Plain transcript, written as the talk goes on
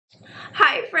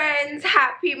Hi friends,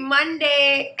 happy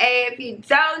Monday. If you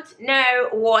don't know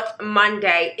what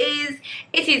Monday is,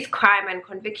 it is crime and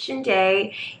conviction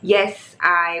day. Yes,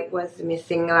 I was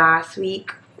missing last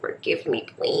week. Forgive me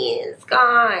please,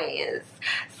 guys.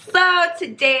 So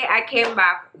today I came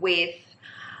back with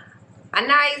a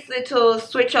nice little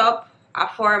switch up, a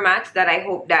format that I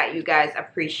hope that you guys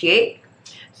appreciate.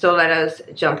 So let us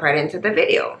jump right into the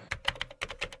video.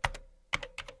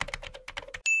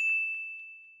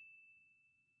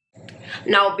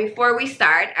 Now, before we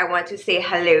start, I want to say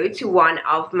hello to one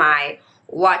of my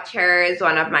watchers,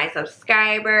 one of my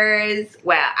subscribers.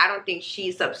 Well, I don't think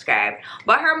she's subscribed,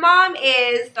 but her mom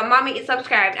is. The mommy is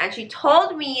subscribed, and she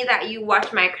told me that you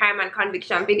watch my crime and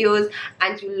conviction videos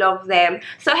and you love them.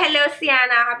 So hello,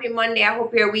 Sienna. Happy Monday. I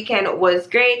hope your weekend was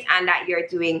great and that you're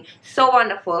doing so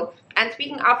wonderful. And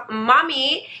speaking of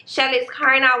mommy, Shelly's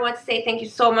Karna, I want to say thank you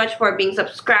so much for being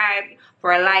subscribed,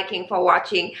 for liking, for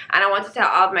watching. And I want to tell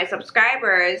all of my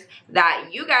subscribers that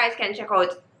you guys can check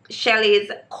out Shelly's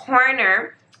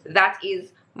Corner. That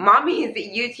is mommy's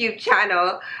YouTube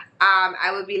channel.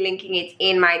 I will be linking it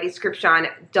in my description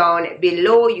down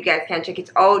below. You guys can check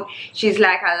it out. She's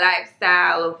like a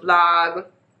lifestyle vlog.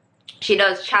 She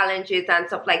does challenges and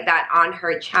stuff like that on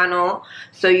her channel,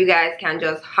 so you guys can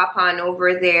just hop on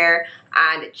over there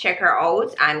and check her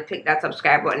out and click that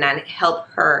subscribe button and help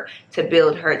her to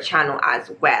build her channel as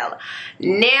well.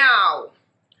 Now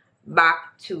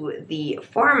back to the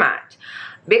format,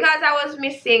 because I was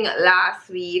missing last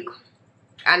week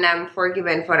and I'm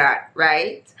forgiven for that,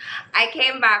 right? I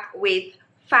came back with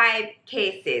 5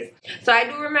 cases. So I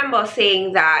do remember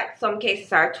saying that some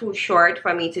cases are too short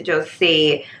for me to just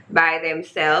say by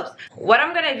themselves. What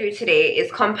I'm gonna do today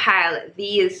is compile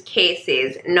these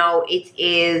cases. Now it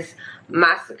is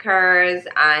massacres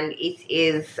and it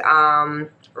is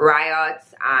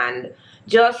riots, and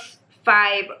just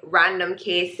 5 random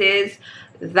cases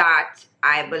that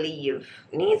I believe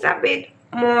needs a bit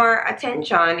more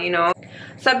attention, you know.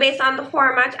 So based on the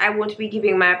format, I won't be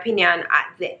giving my opinion at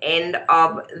the end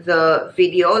of the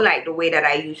video like the way that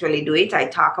I usually do it. I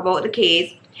talk about the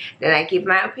case, then I give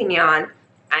my opinion,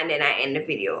 and then I end the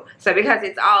video. So because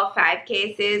it's all 5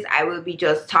 cases, I will be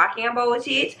just talking about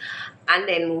it and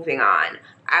then moving on.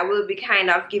 I will be kind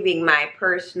of giving my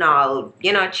personal,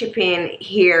 you know, chip in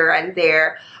here and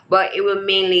there, but it will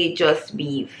mainly just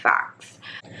be facts.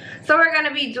 So we're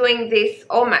gonna be doing this.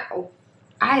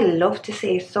 I love to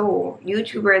say so.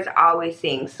 YouTubers always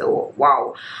saying so.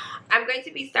 Wow. I'm going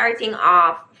to be starting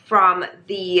off from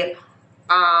the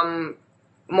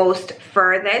most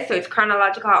furthest, so it's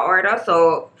chronological order.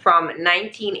 So from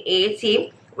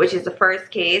 1980, which is the first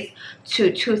case,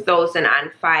 to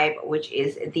 2005, which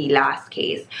is the last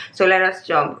case. So let us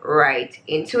jump right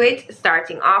into it,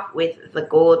 starting off with the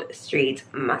Gold Street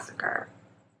Massacre.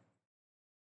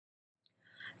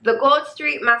 The Gold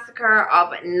Street Massacre of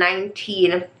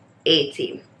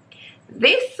 1980.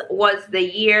 This was the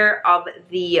year of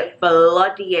the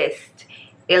bloodiest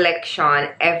election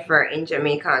ever in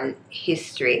Jamaican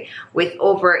history, with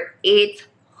over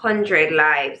 800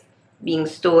 lives being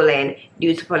stolen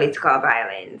due to political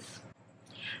violence.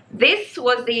 This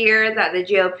was the year that the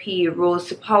JLP rose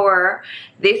to power.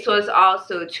 This was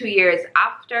also 2 years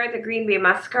after the Green Bay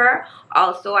Massacre.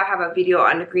 Also, I have a video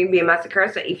on the Green Bay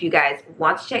Massacre, so if you guys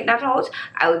want to check that out,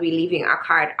 I will be leaving a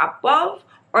card above,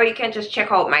 or you can just check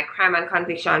out my crime and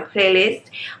conviction playlist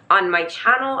on my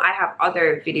channel. I have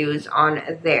other videos on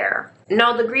there.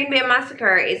 Now, the Green Bay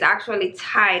Massacre is actually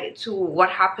tied to what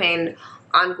happened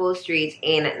on Gold Street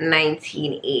in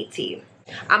 1980.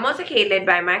 A motorcade led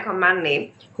by Michael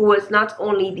Manley, who was not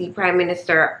only the Prime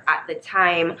Minister at the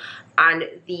time and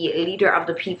the leader of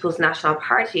the People's National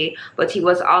Party, but he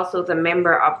was also the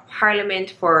Member of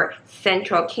Parliament for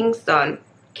Central Kingston,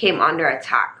 came under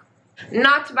attack.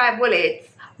 Not by bullets,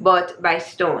 but by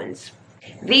stones.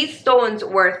 These stones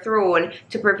were thrown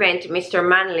to prevent Mr.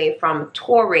 Manley from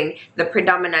touring the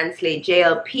predominantly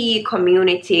JLP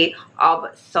community of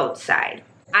Southside.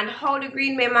 And how the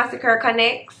Green Bay Massacre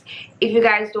connects, if you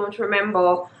guys don't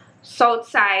remember,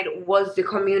 Southside was the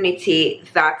community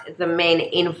that the men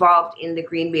involved in the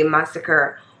Green Bay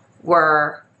Massacre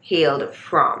were hailed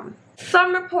from.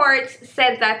 Some reports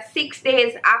said that 6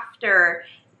 days after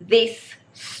this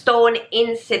stone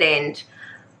incident,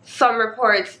 some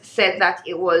reports said that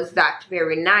it was that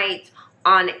very night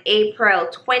on April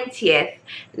 20th,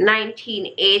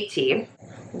 1980,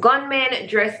 gunmen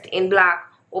dressed in black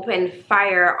opened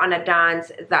fire on a dance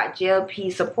that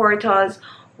JLP supporters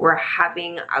were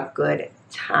having a good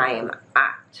time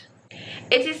at.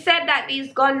 It is said that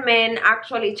these gunmen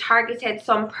actually targeted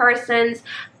some persons,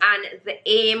 and the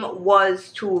aim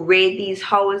was to raid these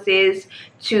houses,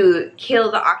 to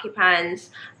kill the occupants,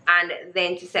 and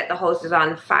then to set the houses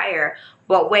on fire.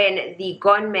 But when the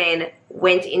gunmen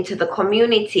went into the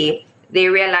community, they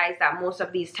realized that most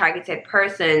of these targeted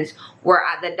persons were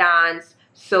at the dance.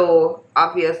 So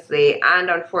obviously and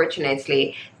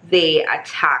unfortunately, they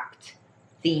attacked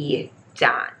the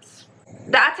dance.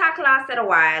 The attack lasted a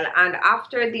while, and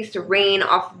after this rain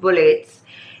of bullets,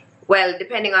 well,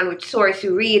 depending on which source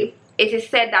you read, it is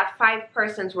said that 5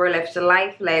 persons were left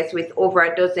lifeless with over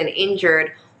a dozen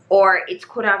injured, or it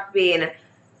could have been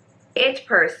 8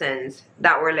 persons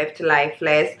that were left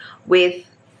lifeless with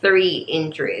 3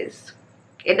 injuries.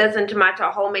 It doesn't matter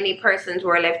how many persons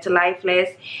were left lifeless,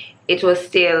 it was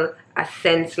still a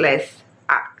senseless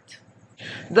act.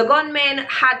 The gunmen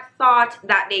had thought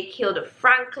that they killed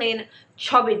Franklin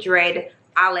Chubby Dread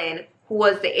Allen, who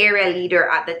was the area leader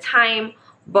at the time,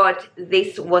 but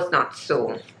this was not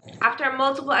so. After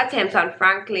multiple attempts on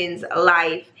Franklin's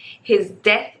life, his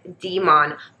death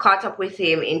demon caught up with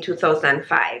him in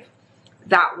 2005.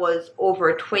 That was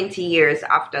over 20 years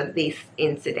after this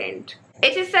incident.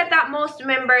 It is said that most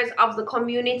members of the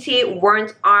community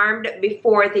weren't armed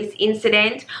before this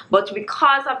incident, but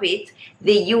because of it,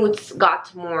 the youths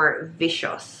got more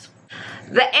vicious.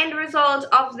 The end result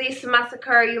of this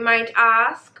massacre, you might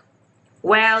ask?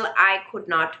 Well, I could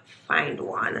not find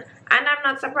one, and I'm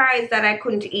not surprised that I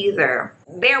couldn't either.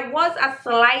 There was a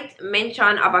slight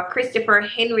mention of a Christopher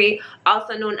Henry,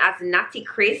 also known as Natty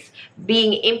Chris,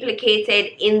 being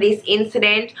implicated in this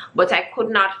incident, but I could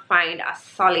not find a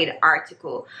solid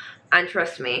article, and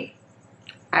trust me,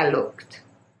 I looked.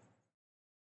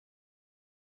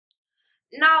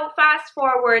 Now fast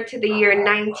forward to the year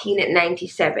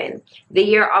 1997, the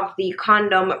year of the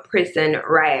condom prison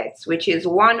riots, which is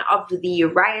one of the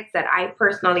riots that I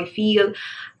personally feel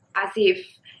as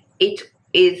if it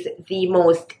is the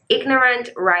most ignorant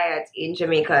riot in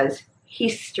Jamaica's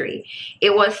history.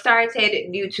 It was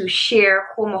started due to sheer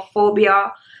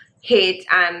homophobia, hate,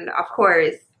 and of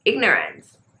course,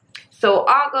 ignorance. So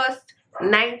August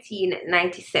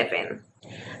 1997.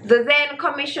 The then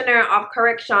Commissioner of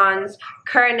Corrections,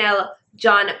 Colonel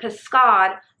John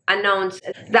Pescad, announced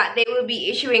that they will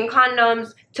be issuing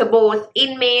condoms to both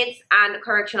inmates and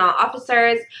correctional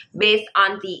officers based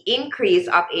on the increase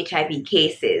of HIV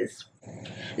cases.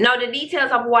 Now, the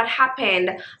details of what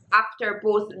happened after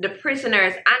both the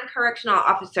prisoners and correctional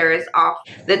officers of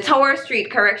the Tower Street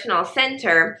Correctional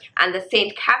Center and the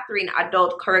St. Catherine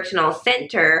Adult Correctional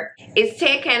Center is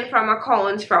taken from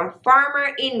accounts from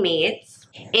former inmates,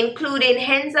 including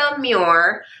Hensel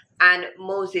Muir and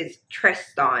Moses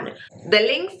Treston. The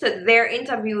links to their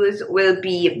interviews will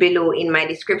be below in my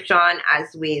description,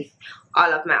 as with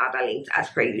all of my other links as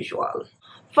per usual.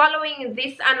 Following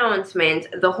this announcement,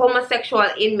 the homosexual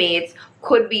inmates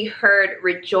could be heard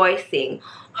rejoicing.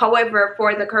 However,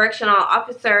 for the correctional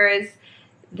officers,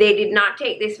 they did not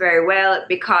take this very well,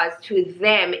 because to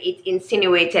them it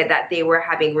insinuated that they were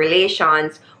having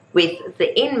relations with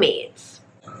the inmates.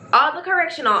 All the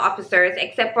correctional officers,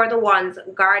 except for the ones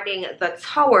guarding the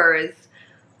towers,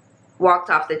 walked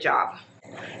off the job.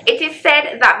 It is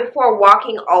said that before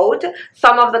walking out,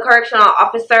 some of the correctional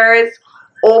officers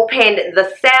opened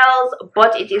the cells,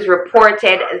 but it is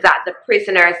reported that the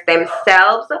prisoners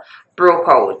themselves broke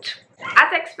out.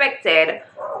 As expected,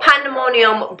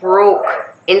 pandemonium broke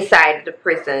inside the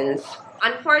prisons.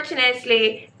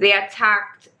 Unfortunately, they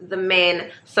attacked the men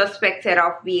suspected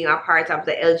of being a part of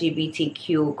the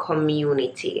LGBTQ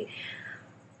community.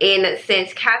 In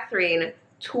St. Catherine,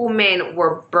 2 men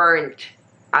were burnt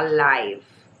alive.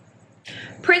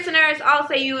 Prisoners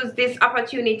also used this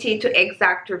opportunity to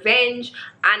exact revenge,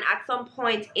 and at some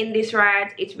point in this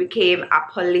riot, it became a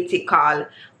political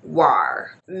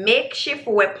war. Makeshift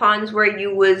weapons were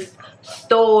used: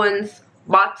 stones,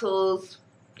 bottles,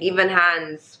 even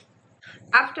hands.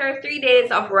 After 3 days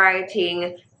of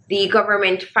rioting, the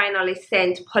government finally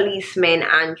sent policemen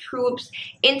and troops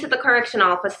into the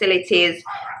correctional facilities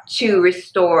to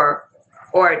restore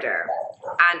order.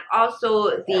 And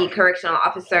also the correctional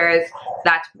officers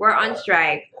that were on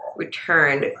strike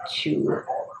returned to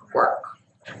work.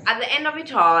 At the end of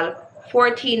it all,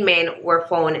 14 men were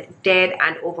found dead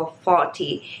and over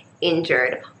 40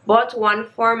 injured. But one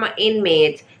former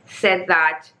inmate said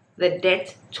that the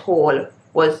death toll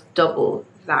was double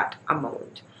that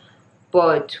amount.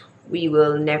 But we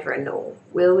will never know,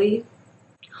 will we?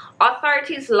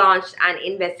 Authorities launched an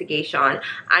investigation,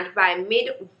 and by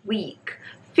midweek,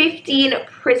 15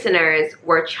 prisoners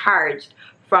were charged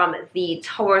from the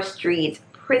Tower Street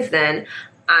prison,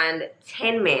 and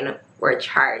 10 men were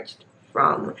charged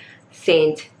from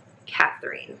St.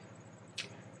 Catherine.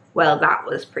 Well, that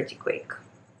was pretty quick.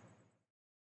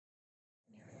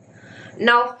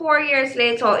 Now, 4 years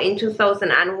later, in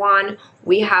 2001,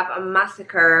 we have a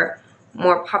massacre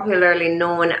more popularly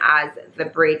known as the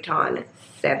Braeton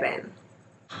 7.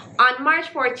 On March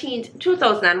 14,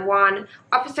 2001,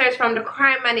 officers from the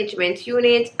Crime Management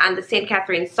Unit and the St.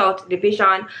 Catherine South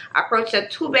Division approached a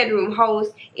two-bedroom house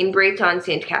in Braeton,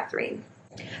 St. Catherine.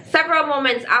 Several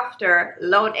moments after,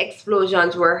 loud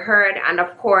explosions were heard, and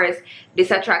of course,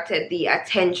 this attracted the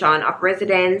attention of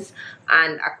residents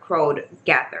and a crowd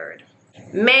gathered.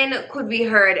 Men could be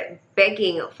heard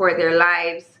begging for their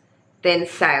lives, then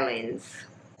silence.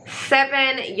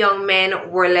 7 young men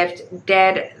were left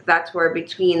dead that were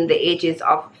between the ages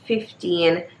of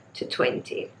 15 to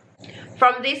 20.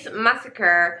 From this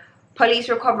massacre, police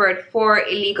recovered 4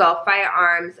 illegal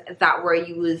firearms that were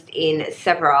used in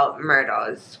several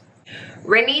murders.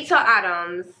 Renita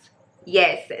Adams,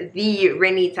 yes, the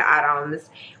Renita Adams,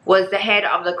 was the head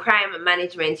of the Crime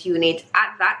Management Unit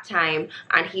at that time,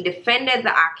 and he defended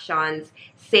the actions,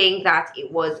 saying that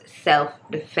it was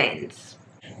self-defense.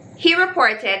 He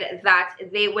reported that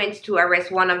they went to arrest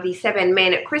one of the 7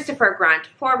 men, Christopher Grant,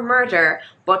 for murder,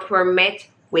 but were met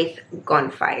with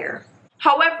gunfire.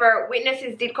 However,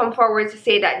 witnesses did come forward to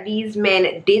say that these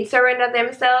men did surrender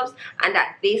themselves and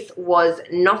that this was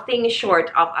nothing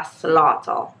short of a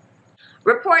slaughter.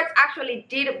 Reports actually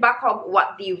did back up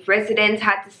what the residents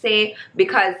had to say,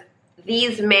 because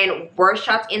these men were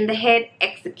shot in the head,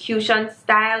 execution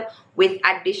style, with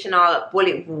additional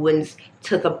bullet wounds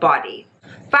to the body.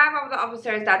 5 of the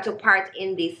officers that took part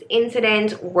in this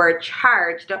incident were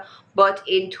charged, but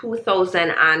in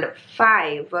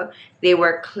 2005 they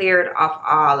were cleared of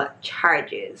all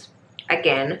charges.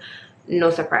 Again, no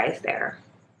surprise there.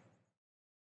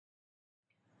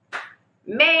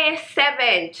 May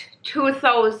 7th,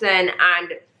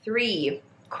 2003,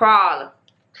 Kraal,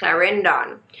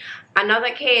 Clarendon.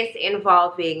 Another case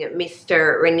involving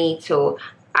Mr. Renito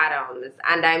Adams,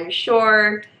 and I'm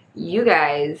sure you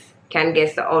guys can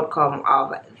guess the outcome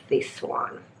of this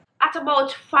one. At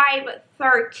about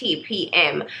 5:30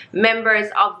 p.m.,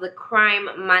 members of the Crime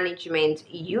Management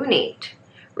Unit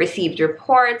received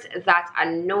reports that a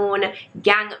known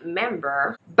gang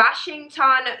member,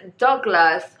 Bashington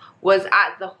Douglas, was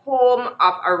at the home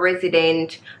of a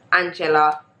resident,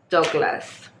 Angela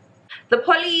Douglas. The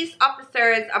police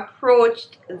officers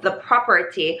approached the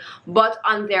property, but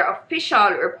on their official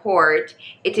report,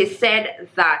 it is said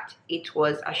that it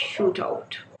was a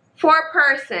shootout. 4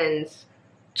 persons,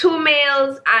 2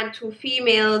 males and 2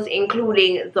 females,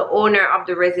 including the owner of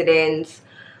the residence,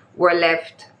 were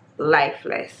left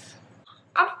lifeless.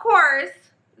 Of course,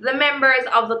 the members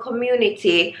of the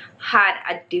community had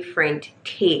a different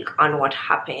take on what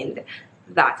happened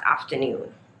that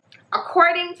afternoon.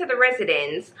 According to the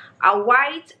residents, a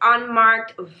white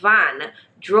unmarked van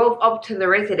drove up to the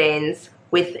residence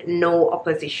with no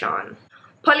opposition.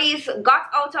 Police got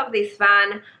out of this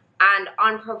van and,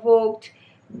 unprovoked,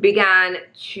 began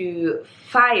to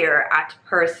fire at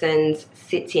persons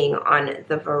sitting on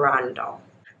the veranda.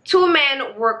 2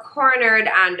 men were cornered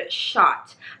and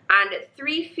shot, and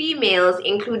 3 females,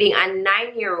 including a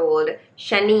 9-year-old,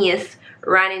 Shanice,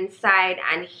 ran inside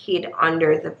and hid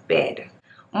under the bed.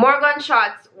 More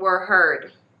gunshots were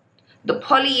heard. The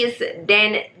police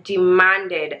then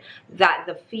demanded that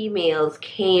the females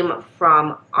came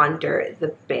from under the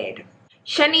bed.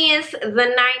 Shanice,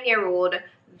 the 9-year-old,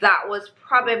 that was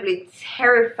probably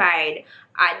terrified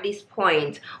at this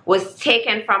point, was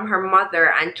taken from her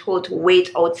mother and told to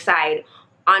wait outside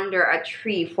under a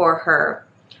tree for her.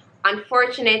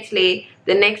 Unfortunately,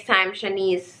 the next time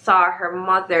Shanice saw her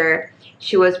mother,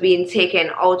 she was being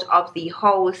taken out of the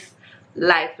house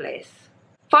lifeless.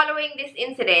 Following this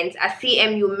incident, a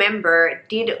CMU member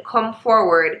did come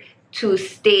forward to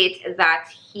state that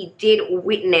he did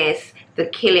witness the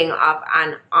killing of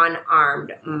an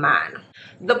unarmed man.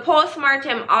 The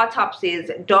post-mortem autopsies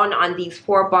done on these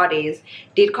 4 bodies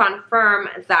did confirm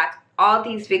that all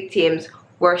these victims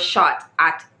were shot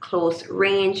at close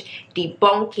range,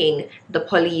 debunking the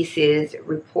police's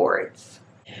reports.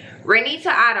 Renita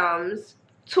Adams,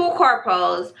 2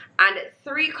 corporals and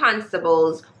 3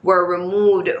 constables were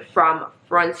removed from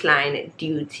frontline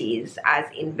duties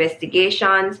as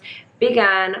investigations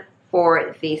began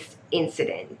for this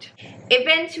incident.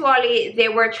 Eventually, they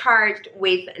were charged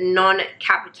with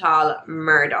non-capital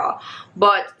murder,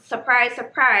 but surprise,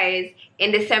 surprise,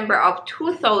 in December of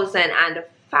 2005,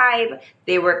 2005,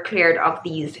 they were cleared of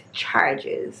these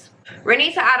charges.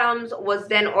 Renita Adams was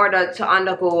then ordered to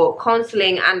undergo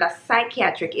counseling and a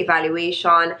psychiatric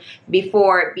evaluation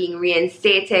before being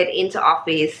reinstated into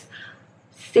office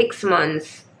 6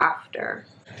 months after.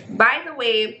 By the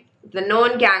way, the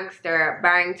known gangster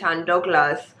Barrington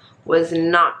Douglas was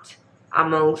not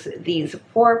amongst these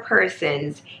 4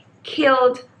 persons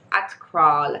killed at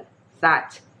Kraal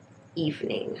that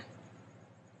evening.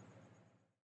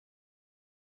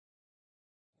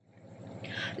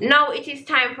 Now it is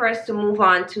time for us to move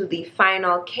on to the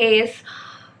final case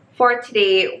for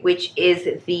today, which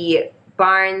is the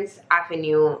Barnes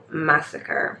Avenue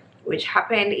Massacre, which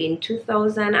happened in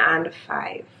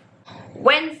 2005.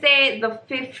 Wednesday, the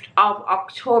 5th of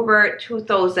October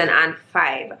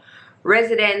 2005,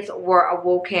 residents were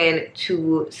awoken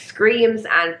to screams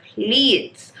and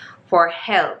pleads for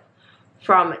help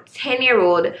from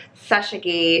 10-year-old Sasha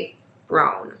Gay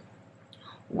Brown.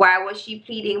 Why was she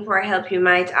pleading for help, you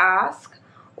might ask?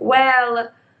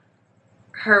 Well,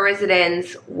 her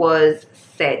residence was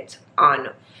set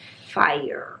on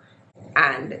fire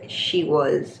and she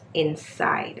was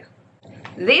inside.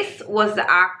 This was the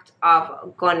act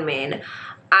of gunmen,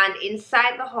 and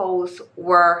inside the house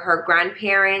were her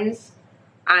grandparents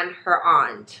and her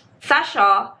aunt.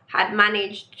 Sasha had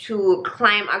managed to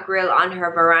climb a grill on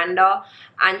her veranda,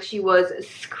 and she was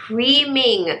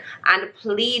screaming and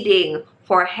pleading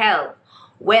for help.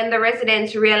 When the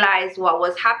residents realized what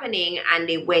was happening and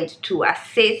they went to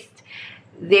assist,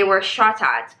 they were shot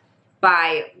at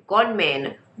by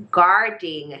gunmen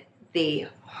guarding the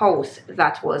house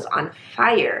that was on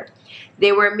fire.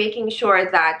 They were making sure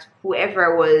that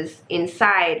whoever was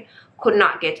inside could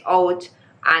not get out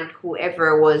and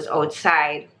whoever was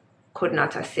outside could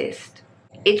not assist.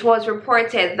 It was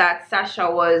reported that Sasha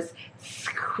was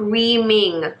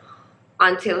screaming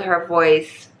until her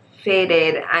voice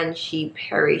faded and she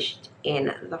perished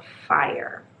in the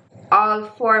fire. All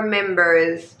 4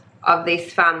 members of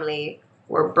this family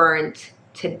were burnt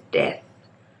to death,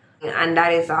 and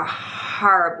that is a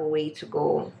horrible way to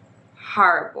go.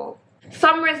 Horrible.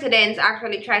 Some residents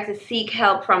actually tried to seek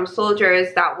help from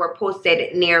soldiers that were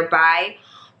posted nearby,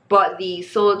 but the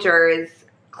soldiers'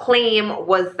 claim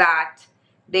was that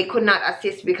they could not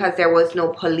assist because there was no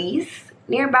police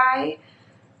nearby.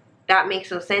 That makes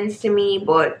no sense to me,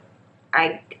 but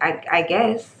I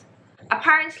guess.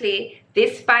 Apparently,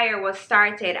 this fire was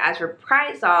started as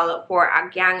reprisal for a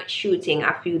gang shooting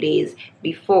a few days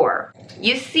before.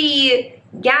 You see,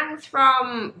 gangs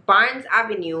from Barnes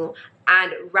Avenue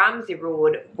and Ramsey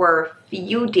Road were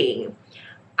feuding,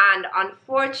 and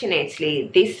unfortunately,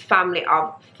 this family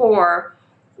of 4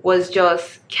 was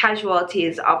just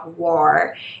casualties of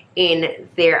war in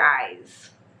their eyes.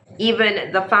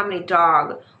 Even the family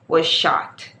dog was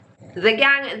shot. The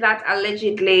gang that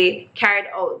allegedly carried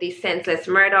out this senseless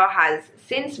murder has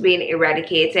since been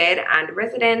eradicated, and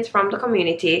residents from the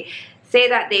community say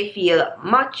that they feel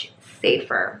much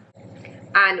safer.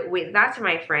 And with that,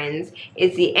 my friends,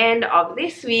 is the end of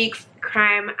this week's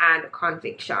Crime and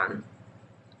Conviction.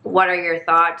 What are your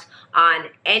thoughts on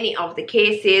any of the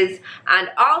cases? And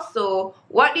also,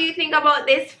 what do you think about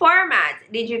this format?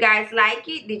 Did you guys like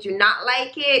it? Did you not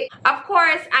like it? Of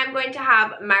course, I'm going to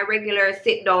have my regular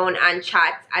sit down and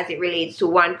chat as it relates to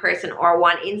one person or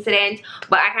one incident,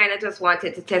 but I kind of just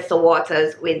wanted to test the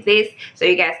waters with this so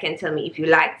you guys can tell me if you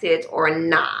liked it or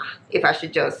nah, if I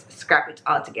should just scrap it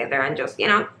all together and just, you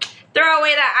know, throw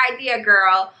away that idea,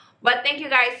 girl. But thank you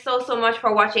guys so much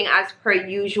for watching. As per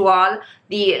usual,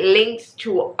 the links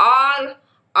to all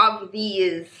of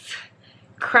these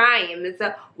crimes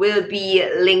will be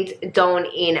linked down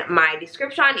in my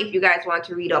description if you guys want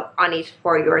to read up on it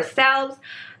for yourselves.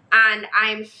 And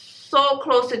I'm so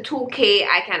close to 2K,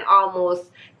 I can almost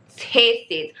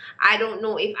taste it. I don't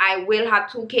know if I will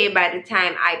have 2K by the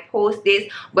time I post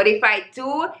this, but if I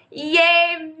do,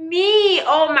 yay me!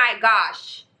 Oh my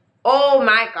gosh. Oh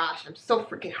my gosh, I'm so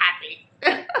freaking happy.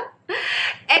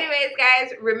 Anyways,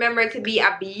 guys, remember to be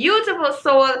a beautiful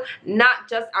soul, not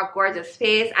just a gorgeous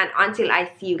face. And until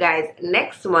I see you guys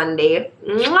next Monday,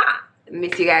 mwah,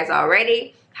 miss you guys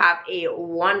already. Have a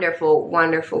wonderful,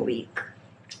 wonderful week.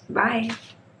 Bye.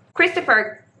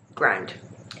 Christopher Grant.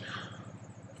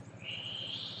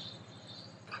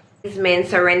 These men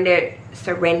surrendered.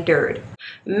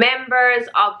 Members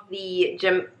of the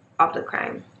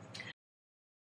crime.